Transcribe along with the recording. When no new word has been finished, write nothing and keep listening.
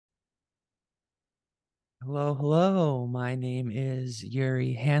Hello, hello. My name is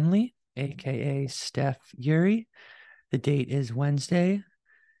Yuri Hanley, aka Steph Yuri. The date is Wednesday,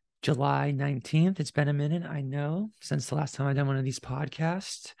 July 19th. It's been a minute, I know, since the last time I done one of these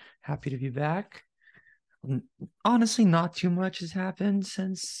podcasts. Happy to be back. Honestly, not too much has happened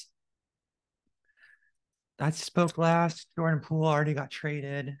since I spoke last. Jordan Poole already got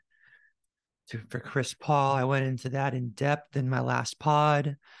traded for Chris Paul. I went into that in depth in my last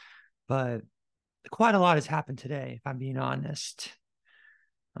pod, but quite a lot has happened today, if I'm being honest.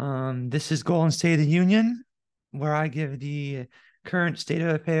 This is Golden State of the Union, where I give the current state of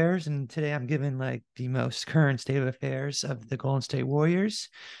affairs, and today I'm giving like the most current state of affairs of the Golden State Warriors.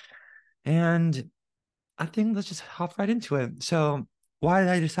 And I think let's just hop right into it. So, why did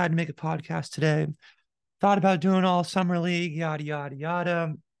I decide to make a podcast today? Thought about doing all summer league, yada yada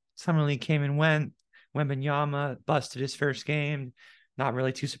yada. Summer league came and went. Wembanyama busted his first game. Not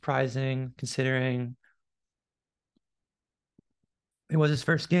really too surprising considering it was his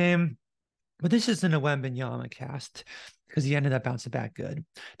first game. But this isn't a Wembanyama cast because he ended up bouncing back good.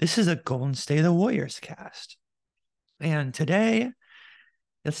 This is a Golden State of the Warriors cast. And today,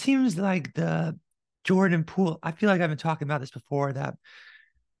 it seems like the Jordan Poole, I feel like I've been talking about this before, that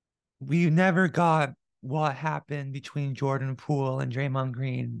we never got what happened between Jordan Poole and Draymond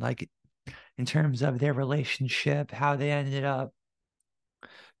Green, like in terms of their relationship, how they ended up.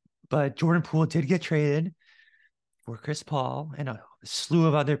 But Jordan Poole did get traded for Chris Paul and a slew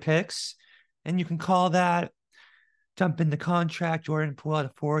of other picks. And you can call that jump in the contract. Jordan Poole had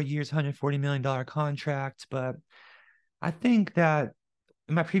a 4 years, $140 million contract. But I think that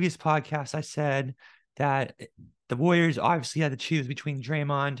in my previous podcast, I said that the Warriors obviously had to choose between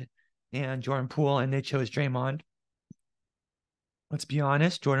Draymond and Jordan Poole, and they chose Draymond. Let's be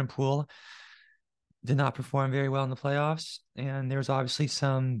honest, Jordan Poole did not perform very well in the playoffs. And there was obviously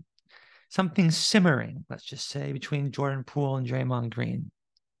something simmering, let's just say, between Jordan Poole and Draymond Green.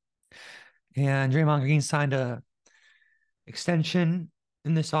 And Draymond Green signed a extension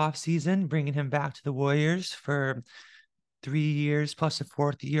in this offseason, bringing him back to the Warriors for 3 years plus a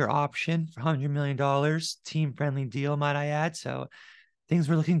fourth year option for $100 million. Team friendly deal, might I add. So things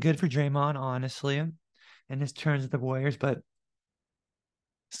were looking good for Draymond, honestly, and his turns at the Warriors. But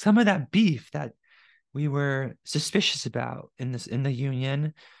some of that beef that we were suspicious about in the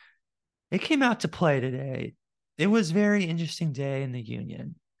union, it came out to play today. It was a very interesting day in the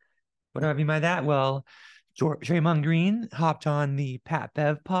union. What do I mean by that? Well, Draymond Green hopped on the Pat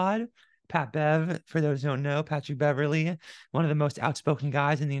Bev pod. Pat Bev, for those who don't know, Patrick Beverly, one of the most outspoken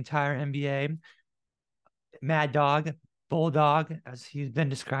guys in the entire NBA. Mad Dog, Bulldog, as he's been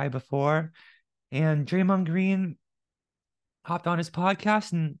described before. And Draymond Green hopped on his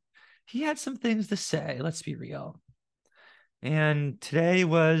podcast and he had some things to say. Let's be real. And today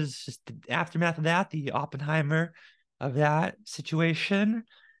was just the aftermath of that, the Oppenheimer of that situation.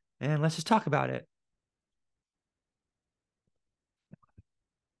 And let's just talk about it.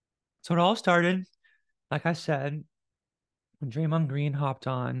 So it all started, like I said, when Draymond Green hopped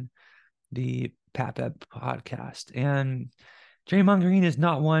on the Pat Bev podcast. And Draymond Green is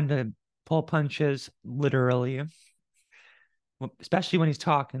not one to pull punches literally, especially when he's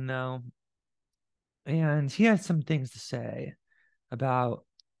talking, though. And he had some things to say about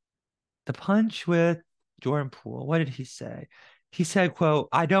the punch with Jordan Poole. What did he say? He said, quote,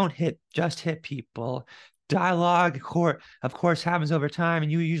 I don't just hit people. Dialogue, of course, happens over time,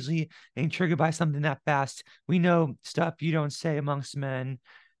 and you usually ain't triggered by something that fast. We know stuff you don't say amongst men.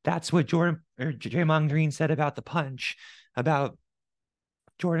 That's what Jordan or Draymond Green said about the punch, about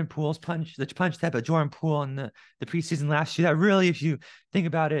Jordan Poole's punch, the punch that but Jordan Poole in the preseason last year. That really, if you think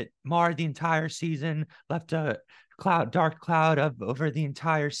about it, marred the entire season, left a dark cloud of over the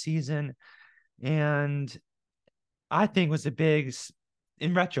entire season. And I think was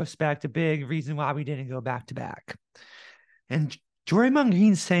in retrospect, a big reason why we didn't go back to back. And Draymond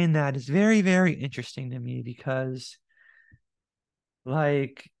Green saying that is very, very interesting to me because,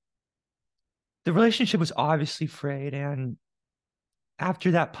 like, the relationship was obviously frayed. And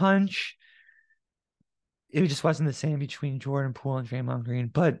after that punch, it just wasn't the same between Jordan Poole and Draymond Green.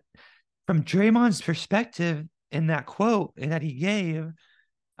 But from Draymond's perspective in that quote that he gave,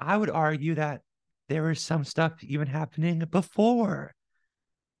 I would argue that there was some stuff even happening before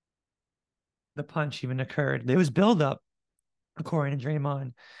the punch even occurred. There was buildup, according to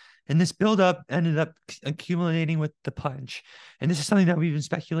Draymond. And this buildup ended up accumulating with the punch. And this is something that we've been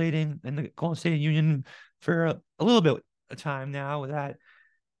speculating in the Golden State Union for a little bit of time now, that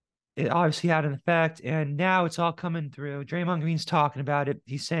it obviously had an effect. And now it's all coming through. Draymond Green's talking about it.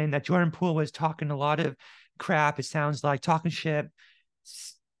 He's saying that Jordan Poole was talking a lot of crap. It sounds like talking shit,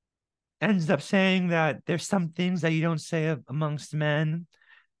 ends up saying that there's some things that you don't say amongst men.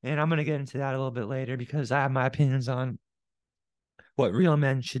 And I'm going to get into that a little bit later because I have my opinions on what real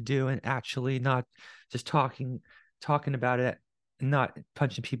men should do and actually not just talking about it and not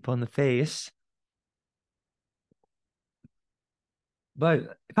punching people in the face.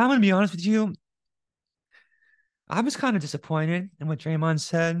 But if I'm going to be honest with you, I was kind of disappointed in what Draymond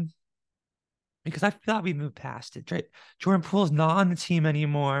said because I thought we moved past it. Jordan Poole's not on the team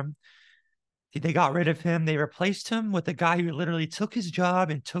anymore. They got rid of him. They replaced him with a guy who literally took his job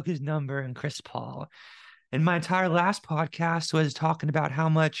and took his number, and Chris Paul. And my entire last podcast was talking about how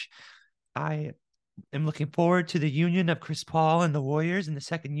much I am looking forward to the union of Chris Paul and the Warriors in the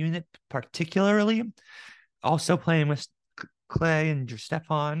second unit, particularly. Also playing with Clay and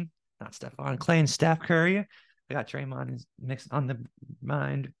Clay and Steph Curry. I got Draymond mixed on the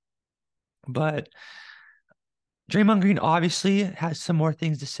mind. But Draymond Green obviously has some more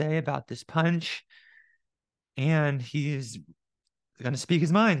things to say about this punch. And he's going to speak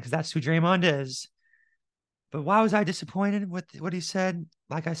his mind because that's who Draymond is. But why was I disappointed with what he said?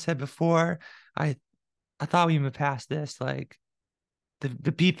 Like I said before, I I thought we moved past this. Like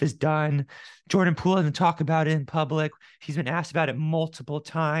the beef is done. Jordan Poole doesn't talk about it in public. He's been asked about it multiple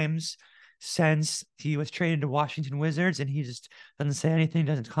times since he was traded to Washington Wizards, and he just doesn't say anything,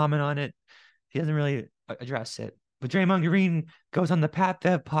 doesn't comment on it. He doesn't really address it. But Draymond Green goes on the Pat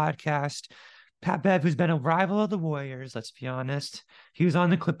Bev podcast. Pat Bev, who's been a rival of the Warriors, let's be honest. He was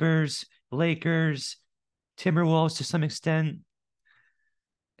on the Clippers, Lakers, Timberwolves to some extent.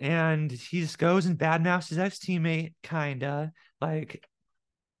 And he just goes and badmouths his ex-teammate, kinda. Like,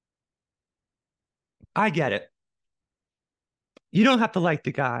 I get it. You don't have to like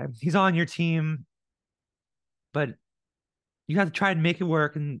the guy. He's on your team, but you have to try and make it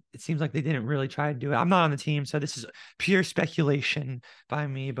work. And it seems like they didn't really try to do it. I'm not on the team, so this is pure speculation by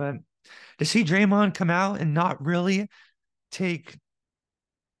me. But to see Draymond come out and not really take,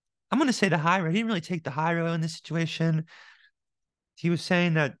 I'm going to say the high road. He didn't really take the high road in this situation. He was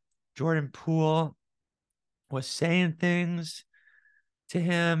saying that Jordan Poole was saying things to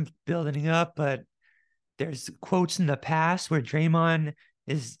him, building up, but there's quotes in the past where Draymond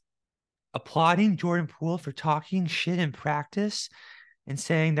is applauding Jordan Poole for talking shit in practice and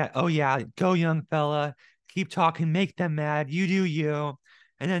saying that, oh, yeah, go, young fella, keep talking, make them mad, you do you.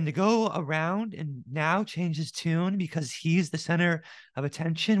 And then to go around and now change his tune because he's the center of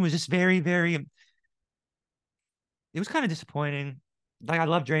attention was just very, very, it was kind of disappointing. Like, I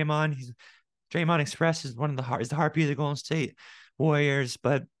love Draymond. Draymond Express is one of is the heartbeat of the Golden State Warriors,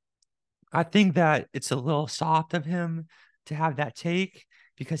 but I think that it's a little soft of him to have that take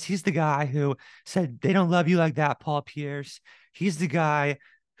because he's the guy who said they don't love you like that, Paul Pierce. He's the guy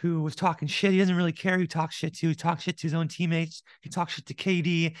who was talking shit. He doesn't really care who talks shit to. He talks shit to his own teammates. He talks shit to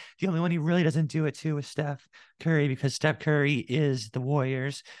KD. The only one he really doesn't do it to is Steph Curry because Steph Curry is the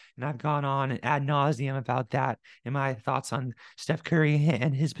Warriors. And I've gone on ad nauseum about that and my thoughts on Steph Curry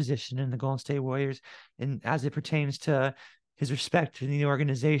and his position in the Golden State Warriors. And as it pertains to his respect for the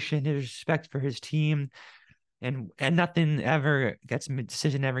organization, his respect for his team, and nothing ever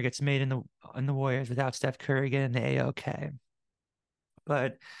decision ever gets made in the Warriors without Steph Curry getting the AOK.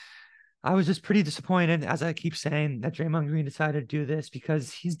 But I was just pretty disappointed, as I keep saying, that Draymond Green decided to do this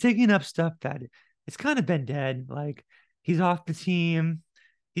because he's digging up stuff that it's kind of been dead. Like he's off the team,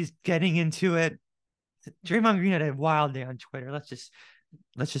 he's getting into it. Draymond Green had a wild day on Twitter. Let's just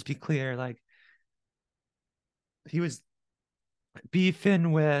be clear. Like he was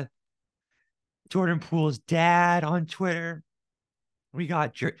beefing with Jordan Poole's dad on Twitter. We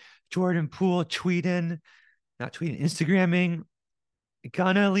got Jordan Poole Instagramming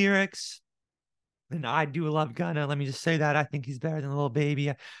Gunna lyrics. And I do love Gunna. Let me just say that. I think he's better than Lil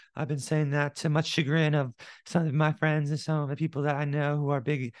Baby. I've been saying that to much chagrin of some of my friends and some of the people that I know who are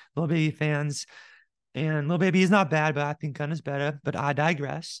big Lil Baby fans. And Lil Baby is not bad, but I think Gunna's better. But I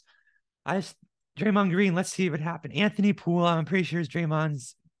digress. Draymond Green, let's see what happened. Anthony Poole, I'm pretty sure is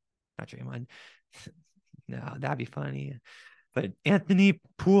Draymond's, not Draymond. No, that'd be funny. But Anthony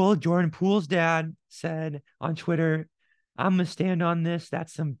Poole, Jordan Poole's dad, said on Twitter, I'm going to stand on this.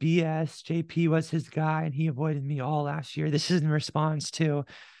 That's some BS. JP was his guy, and he avoided me all last year. This is in response to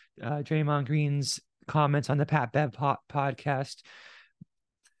Draymond Green's comments on the Pat Bev podcast.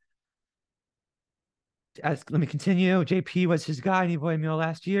 Let me continue. JP was his guy, and he avoided me all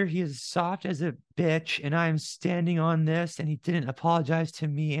last year. He is soft as a bitch, and I am standing on this, and he didn't apologize to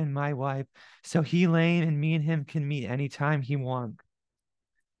me and my wife. So he, Lane, and me and him can meet anytime he wants.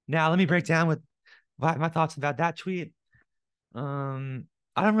 Now, let me break down with my thoughts about that tweet. I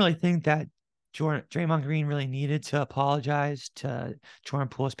don't really think that Draymond Green really needed to apologize to Jordan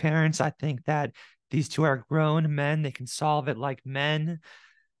Poole's parents. I think that these two are grown men. They can solve it like men.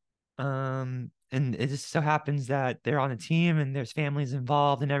 And it just so happens that they're on a team and there's families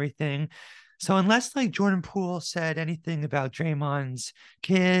involved and everything. So unless like Jordan Poole said anything about Draymond's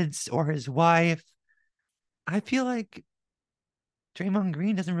kids or his wife, I feel like Draymond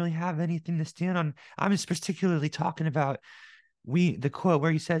Green doesn't really have anything to stand on. I'm just particularly talking about the quote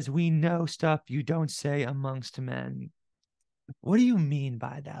where he says, "We know stuff you don't say amongst men." What do you mean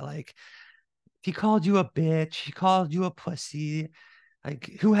by that? Like, he called you a bitch, he called you a pussy.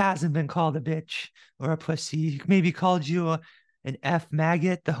 Like, who hasn't been called a bitch or a pussy? He maybe called you an F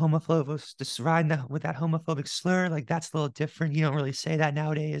maggot, the homophobic, just riding with that homophobic slur. Like, that's a little different. You don't really say that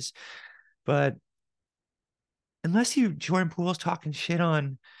nowadays. But unless Jordan Poole's talking shit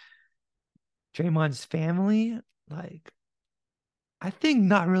on Draymond's family, like, I think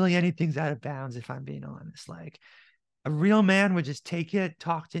not really anything's out of bounds, if I'm being honest. Like, a real man would just take it,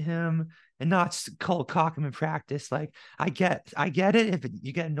 talk to him, and not cold cock him in practice. Like, I get it if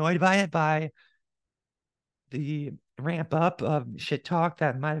you get annoyed by it, by the ramp up of shit talk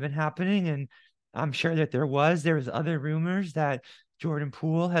that might have been happening, and I'm sure that there was other rumors that Jordan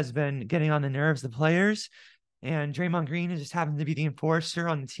Poole has been getting on the nerves of the players, and Draymond Green is just having to be the enforcer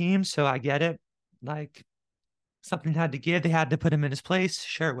on the team. So I get it. Like, something had to give. They had to put him in his place.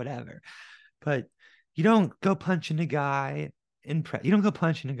 Sure, whatever. But you don't go punching a guy you don't go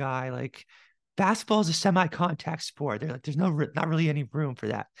punching a guy. Like, basketball is a semi-contact sport. There's not really any room for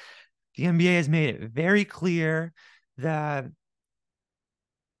that. The NBA has made it very clear that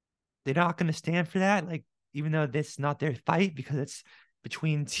they're not going to stand for that. Like, even though this is not their fight because it's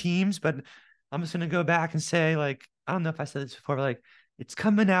between teams, but I'm just going to go back and say, like, I don't know if I said this before, but like, it's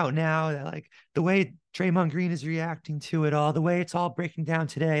coming out now that like the way Draymond Green is reacting to it all, the way it's all breaking down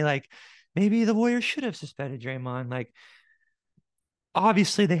today, like maybe the Warriors should have suspended Draymond. Like,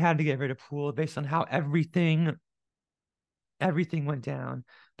 obviously they had to get rid of Poole based on how everything went down.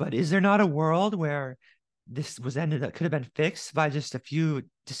 But is there not a world where this was ended up could have been fixed by just a few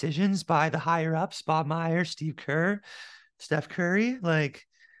decisions by the higher ups, Bob Myers, Steve Kerr, Steph Curry? Like,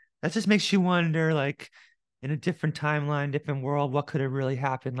 that just makes you wonder, like, in a different timeline, different world, what could have really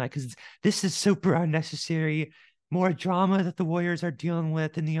happened? Like, because this is super unnecessary, more drama that the Warriors are dealing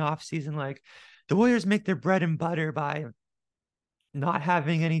with in the offseason. Like, the Warriors make their bread and butter by not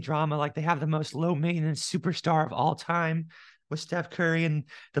having any drama. Like, they have the most low maintenance superstar of all time with Steph Curry, and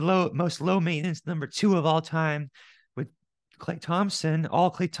the most low maintenance number two of all time with Klay Thompson.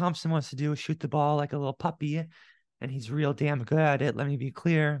 All Klay Thompson wants to do is shoot the ball like a little puppy, and he's real damn good at it. Let me be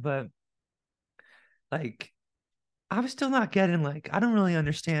clear, but like, I'm still not getting, like, I don't really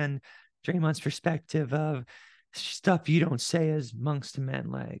understand Draymond's perspective of stuff you don't say as amongst men.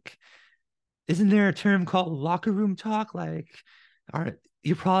 Like, isn't there a term called locker room talk? Like, are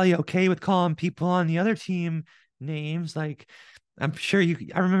you're probably okay with calling people on the other team names? Like, I'm sure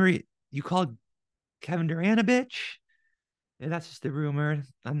I remember you called Kevin Durant a bitch. And that's just the rumor.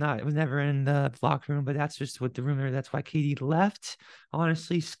 I was never in the locker room, but that's just what the rumor. That's why Katie left.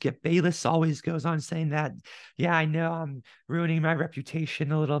 Honestly, Skip Bayless always goes on saying that. Yeah, I know I'm ruining my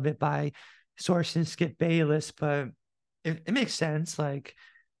reputation a little bit by sourcing Skip Bayless, but it makes sense. Like,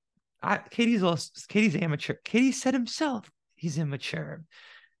 Katie's amateur. Katie said himself he's immature.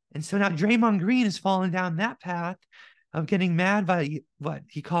 And so now Draymond Green is falling down that path of getting mad by what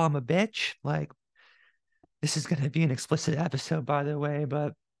he call him a bitch. Like, this is going to be an explicit episode, by the way,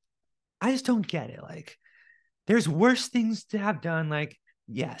 but I just don't get it. Like, there's worse things to have done. Like,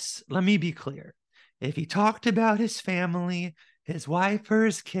 yes, let me be clear. If he talked about his family, his wife or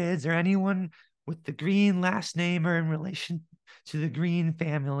his kids, or anyone with the Green last name or in relation to the Green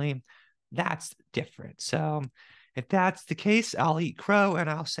family, that's different. So if that's the case, I'll eat crow and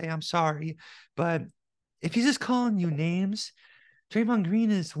I'll say I'm sorry. But if he's just calling you names, Draymond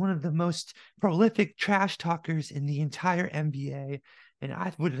Green is one of the most prolific trash talkers in the entire NBA, and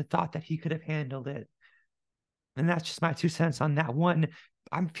I would have thought that he could have handled it. And that's just my 2 cents on that one.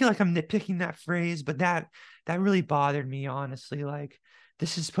 I feel like I'm nitpicking that phrase, but that really bothered me, honestly. Like,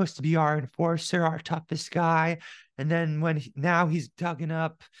 this is supposed to be our enforcer, our toughest guy, and then now he's tugging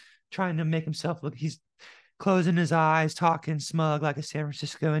up, trying to make himself look. He's closing his eyes, talking smug like a San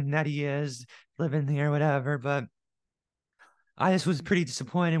Francisco, and that he is living there, whatever. But I just was pretty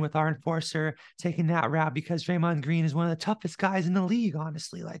disappointed with our enforcer taking that route because Draymond Green is one of the toughest guys in the league,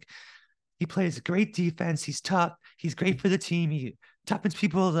 honestly. Like, he plays great defense. He's tough. He's great for the team. He toughens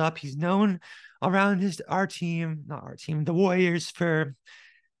people up. He's known around our team, not our team, the Warriors, for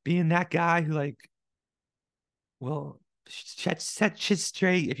being that guy who, like, will set shit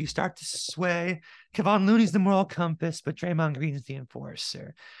straight. If you start to sway, Kevon Looney's the moral compass, but Draymond Green's the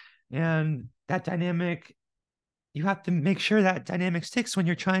enforcer. And that dynamic, you have to make sure that dynamic sticks when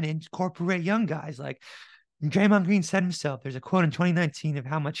you're trying to incorporate young guys. Like Draymond Green said himself, there's a quote in 2019 of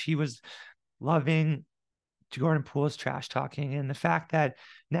how much he was loving Jordan Poole's trash talking, and the fact that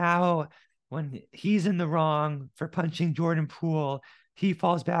now when he's in the wrong for punching Jordan Poole, he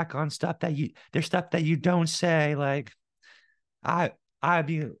falls back on stuff that there's stuff that you don't say. Like I I'd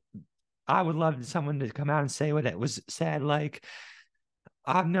be I would love someone to come out and say what it was said. Like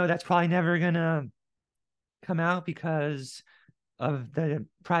I know that's probably never gonna come out because of the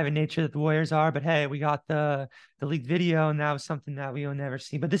private nature that the Warriors are. But hey, we got the leaked video, and that was something that we will never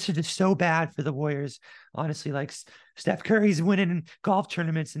see. But this is just so bad for the Warriors, honestly. Like Steph Curry's winning golf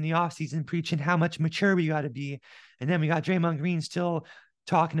tournaments in the offseason, preaching how much mature we got to be, and then we got Draymond Green still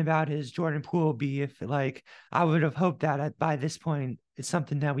talking about his Jordan Poole beef. Like I would have hoped that by this point, it's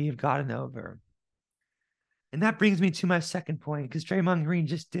something that we have gotten over. And that brings me to my second point, because Draymond Green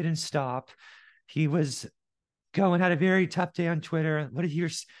just didn't stop. He was going had a very tough day on Twitter. What did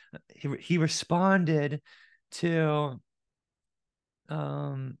he responded to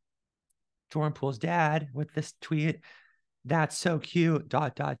Jordan Poole's dad with this tweet. That's so cute. ...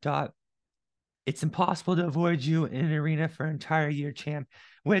 It's impossible to avoid you in an arena for an entire year, champ.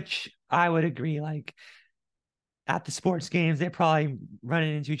 Which I would agree. Like at the sports games, they're probably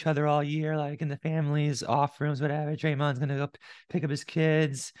running into each other all year, like in the families, off rooms, whatever. Draymond's gonna go pick up his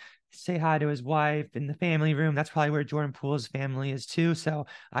kids, say hi to his wife in the family room. That's probably where Jordan Poole's family is too. So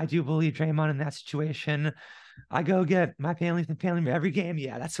I do believe Draymond in that situation. I go get my family from family every game.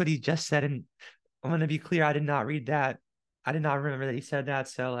 Yeah, that's what he just said. And I'm gonna be clear, I did not read that. I did not remember that he said that.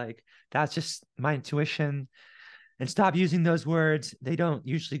 So like that's just my intuition. And stop using those words. They don't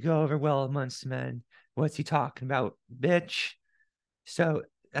usually go over well amongst men. What's he talking about? Bitch. So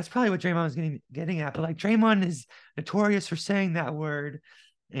that's probably what Draymond was getting at. But like Draymond is notorious for saying that word.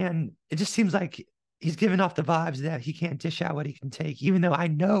 And it just seems like he's giving off the vibes that he can't dish out what he can take, even though I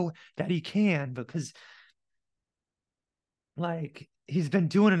know that he can, because like he's been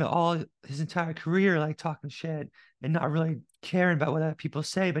doing it all his entire career, like talking shit and not really caring about what other people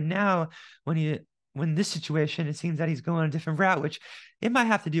say. But now when this situation, it seems that he's going a different route, which it might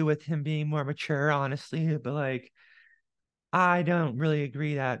have to do with him being more mature, honestly. But like I don't really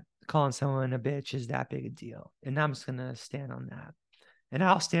agree that calling someone a bitch is that big a deal. And I'm just gonna stand on that. And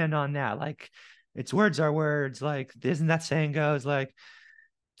I'll stand on that. Like it's words are words. Like isn't that saying goes like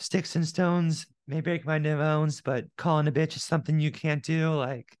sticks and stones may break my bones, but calling a bitch is something you can't do.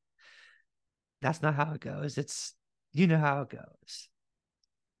 Like that's not how it goes. It's you know how it goes.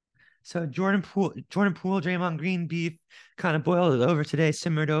 So Jordan Poole, Draymond Green beef kind of boiled over today,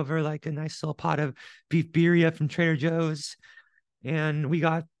 simmered over like a nice little pot of beef birria from Trader Joe's. And we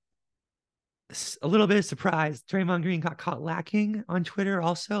got a little bit of surprise. Draymond Green got caught lacking on Twitter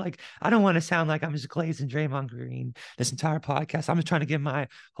also. Like, I don't want to sound like I'm just glazing Draymond Green this entire podcast. I'm just trying to give my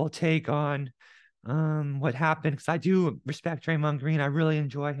whole take on what happened, because I do respect Draymond Green. I really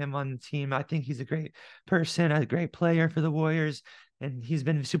enjoy him on the team. I think he's a great person, a great player for the Warriors, and he's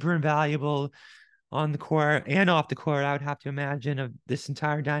been super invaluable on the court and off the court. I would have to imagine of this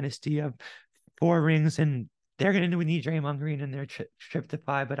entire dynasty of 4 rings, and they're going to need Draymond Green in their trip to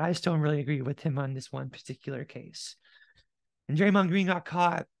 5, but I still don't really agree with him on this one particular case. And Draymond Green got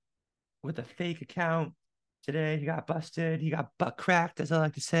caught with a fake account today. He got busted. He got butt cracked, as I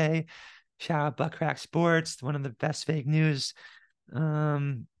like to say. Shout out Butt Crack Sports, one of the best fake news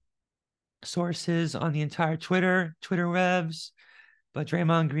sources on the entire Twitter webs. But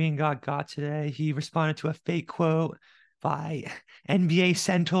Draymond Green got today. He responded to a fake quote by NBA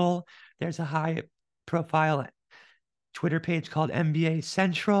Central. There's a high profile Twitter page called NBA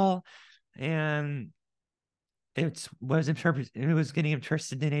Central, and it was getting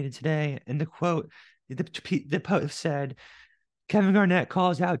impersonated today. And the quote, the post said, Kevin Garnett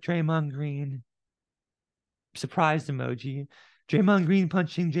calls out Draymond Green. Surprised emoji. Draymond Green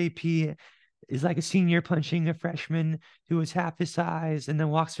punching JP is like a senior punching a freshman who is half his size and then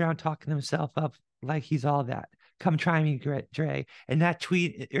walks around talking himself up like he's all that. Come try me, Dre. And that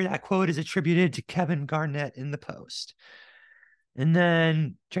tweet or that quote is attributed to Kevin Garnett in the post. And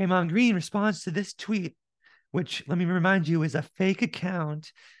then Draymond Green responds to this tweet, which let me remind you is a fake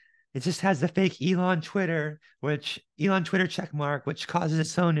account. It just has the fake Elon Twitter check mark, which causes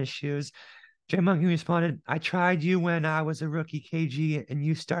its own issues. Draymond Green responded, I tried you when I was a rookie, KG, and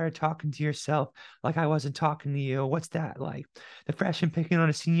you started talking to yourself like I wasn't talking to you. What's that like? The freshman picking on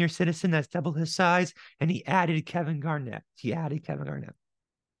a senior citizen that's double his size, and he added Kevin Garnett.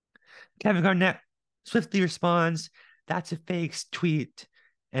 Kevin Garnett swiftly responds, that's a fake tweet.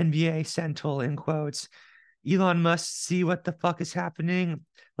 NBA Central in quotes. Elon Musk, see what the fuck is happening.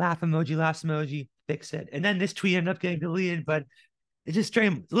 Laugh emoji, last emoji, fix it. And then this tweet ended up getting deleted, but it just a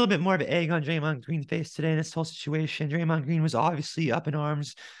little bit more of an egg on Draymond Green's face today in this whole situation. Draymond Green was obviously up in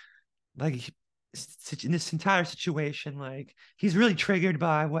arms, like in this entire situation. Like he's really triggered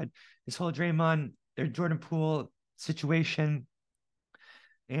by what this whole Draymond or Jordan Poole situation,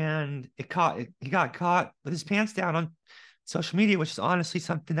 and he got caught with his pants down on social media, which is honestly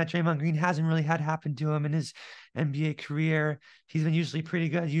something that Draymond Green hasn't really had happen to him in his NBA career. He's been usually pretty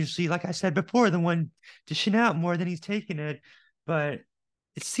good. Usually, like I said before, the one dishing out more than he's taking it. But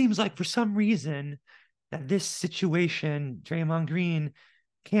it seems like for some reason that this situation, Draymond Green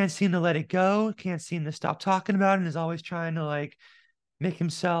can't seem to let it go, can't seem to stop talking about it, and is always trying to like make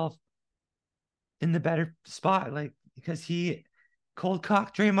himself in the better spot, like because he cold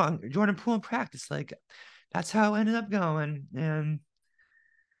cocked Draymond Jordan Poole in practice. Like that's how it ended up going. And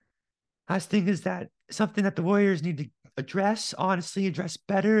I think is that something that the Warriors need to address, honestly, address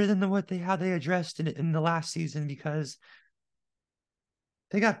better than how they addressed it in the last season, because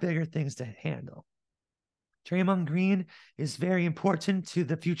they got bigger things to handle. Draymond Green is very important to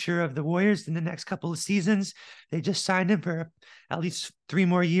the future of the Warriors in the next couple of seasons. They just signed him for at least 3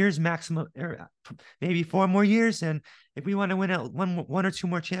 more years, maximum, or maybe 4 more years. And if we want to win one or two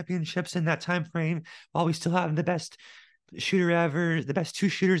more championships in that time frame, while we still have the best shooter ever, the best two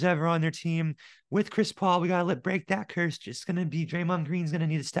shooters ever on their team with Chris Paul, we gotta break that curse. Just gonna be Draymond Green's gonna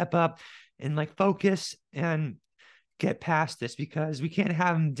need to step up and like focus and get past this, because we can't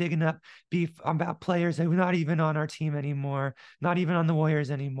have him digging up beef about players that are not even on our team anymore, not even on the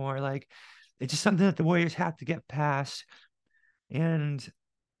Warriors anymore. Like it's just something that the Warriors have to get past. And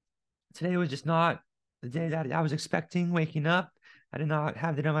today was just not the day that I was expecting waking up. I did not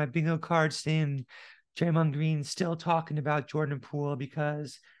have it on my bingo card seeing Draymond Green still talking about Jordan Poole,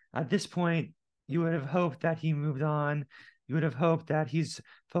 because at this point, you would have hoped that he moved on. You would have hoped that he's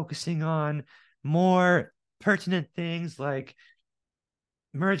focusing on more pertinent things like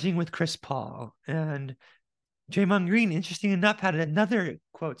merging with Chris Paul. And Draymond Green, interesting enough, had another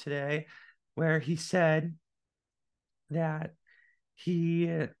quote today where he said that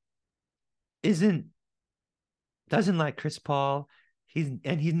he isn't doesn't like Chris Paul. He's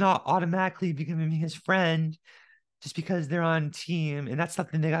not automatically becoming his friend just because they're on team, and that's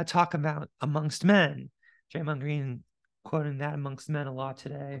something they got to talk about amongst men. Draymond Green quoting that amongst men a lot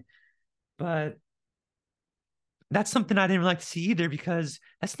today, but that's something I didn't like to see either, because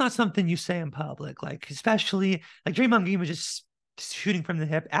that's not something you say in public. Like especially like Draymond Green was just shooting from the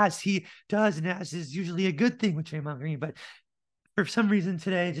hip, as he does, and as is usually a good thing with Draymond Green. But for some reason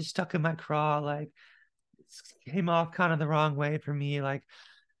today, it just stuck in my craw. Like it came off kind of the wrong way for me. Like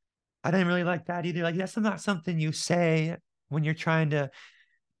I didn't really like that either. Like that's not something you say when you're trying to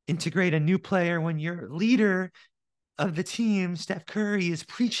integrate a new player, when your leader of the team, Steph Curry, is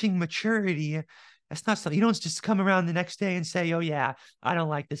preaching maturity. That's not something you don't just come around the next day and say, "Oh yeah, I don't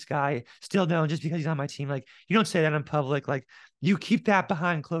like this guy. Still don't, just because he's on my team." Like you don't say that in public. Like you keep that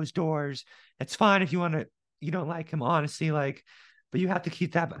behind closed doors. It's fine if you want to. You don't like him, honestly. Like, but you have to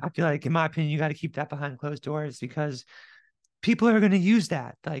keep that. I feel like, in my opinion, you got to keep that behind closed doors, because people are going to use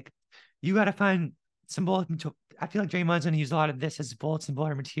that. Like you got to find some bulletin. I feel like Draymond's going to use a lot of this as bulletin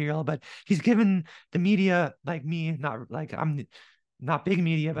board material, but he's given the media, like me, not like I'm not big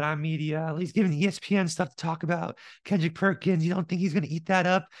media, but I'm media. He's giving ESPN stuff to talk about. Kendrick Perkins, you don't think he's going to eat that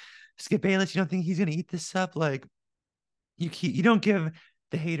up? Skip Bayless, you don't think he's going to eat this up? Like you don't give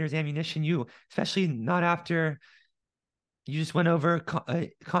the haters ammunition. You, especially not after you just went over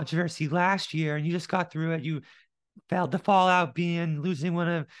controversy last year and you just got through it. You felt the fallout being losing one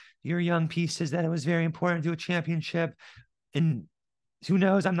of your young pieces that it was very important to a championship. And who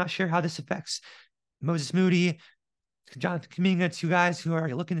knows? I'm not sure how this affects Moses Moody, Jonathan Kuminga, two guys who are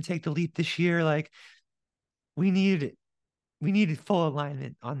looking to take the leap this year. Like we needed full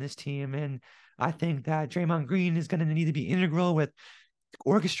alignment on this team. And I think that Draymond Green is going to need to be integral with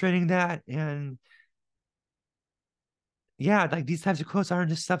orchestrating that. And yeah, like these types of quotes aren't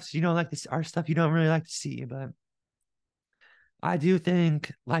just stuff you don't like this, are stuff you don't really like to see. But I do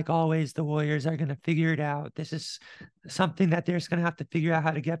think, like always, the Warriors are going to figure it out. This is something that they're just going to have to figure out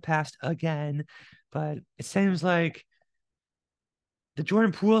how to get past again. But it seems like the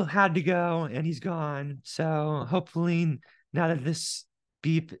Jordan Poole had to go and he's gone. So hopefully, now that this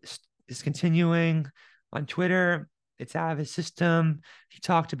beef is continuing on Twitter, it's out of his system. He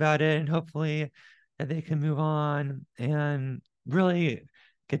talked about it, and hopefully that they can move on and really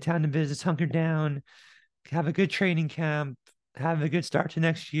get down to business, hunker down, have a good training camp, have a good start to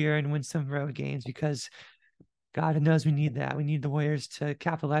next year, and win some road games, because God knows we need that. We need the Warriors to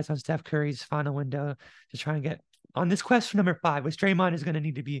capitalize on Steph Curry's final window to try and get on this quest for number 5, which Draymond is going to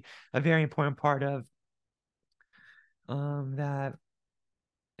need to be a very important part of. That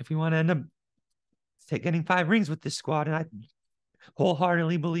if we want to end up getting 5 rings with this squad, and I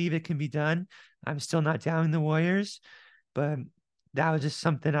wholeheartedly believe it can be done. I'm still not doubting the Warriors, but that was just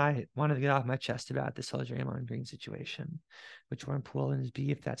something I wanted to get off my chest about this whole Draymond Green situation, which we're in Poole and his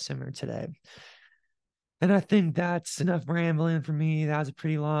beef that's simmered today. And I think that's enough rambling for me. That was a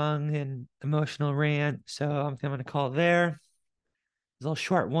pretty long and emotional rant. So I'm going to call it there. It's a little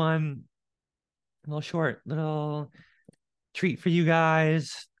short one, a little short, little treat for you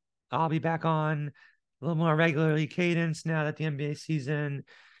guys. I'll be back on a little more regularly cadence now that the NBA season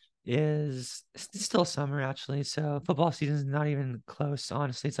is still summer, actually. So football season is not even close,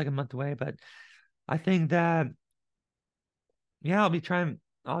 honestly. It's like a month away. But I think that, yeah, I'll be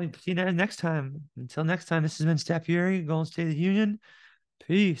seeing you next time. Until next time, this has been Steph Fury, Golden State of the Union.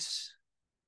 Peace.